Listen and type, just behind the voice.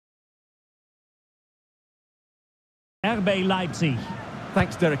RB Leipzig.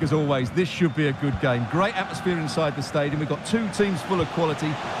 Thanks, Derek, as always. This should be a good game. Great atmosphere inside the stadium. We've got two teams full of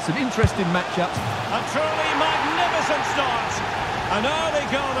quality, some interesting matchups. A truly magnificent start. An early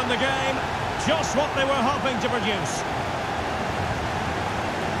goal in the game, just what they were hoping to produce.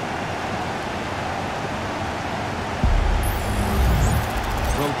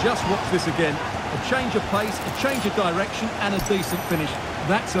 Well, just watch this again. A change of pace, a change of direction, and a decent finish.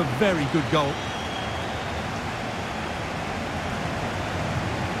 That's a very good goal.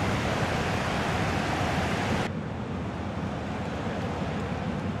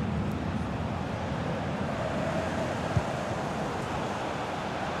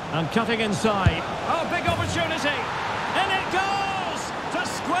 And cutting inside. Oh, big opportunity. And it goes to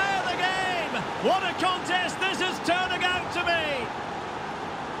square the game. What a contest this is turning out to be.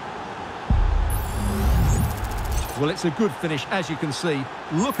 Well, it's a good finish, as you can see.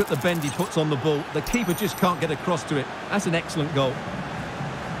 Look at the bend he puts on the ball. The keeper just can't get across to it. That's an excellent goal.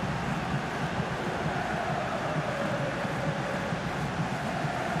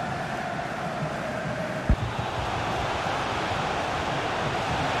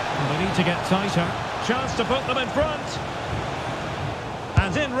 They need to get tighter. Chance to put them in front.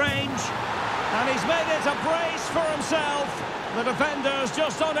 And in range. And he's made it a brace for himself. The defender's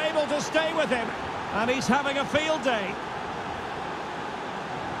just unable to stay with him. And he's having a field day.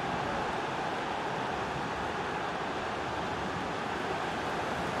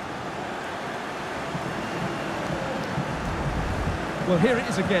 Well, here it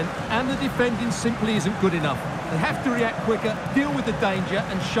is again, and the defending simply isn't good enough. They have to react quicker, deal with the danger,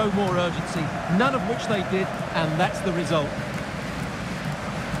 and show more urgency, none of which they did, and that's the result.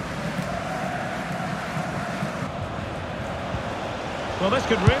 Well, this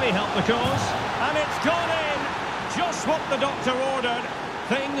could really help the cause. And it's gone in. Just what the doctor ordered.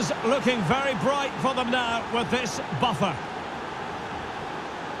 Things looking very bright for them now with this buffer.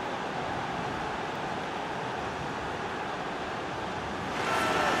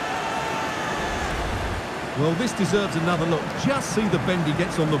 Well, this deserves another look. Just see the bend he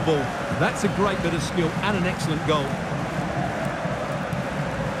gets on the ball. That's a great bit of skill and an excellent goal.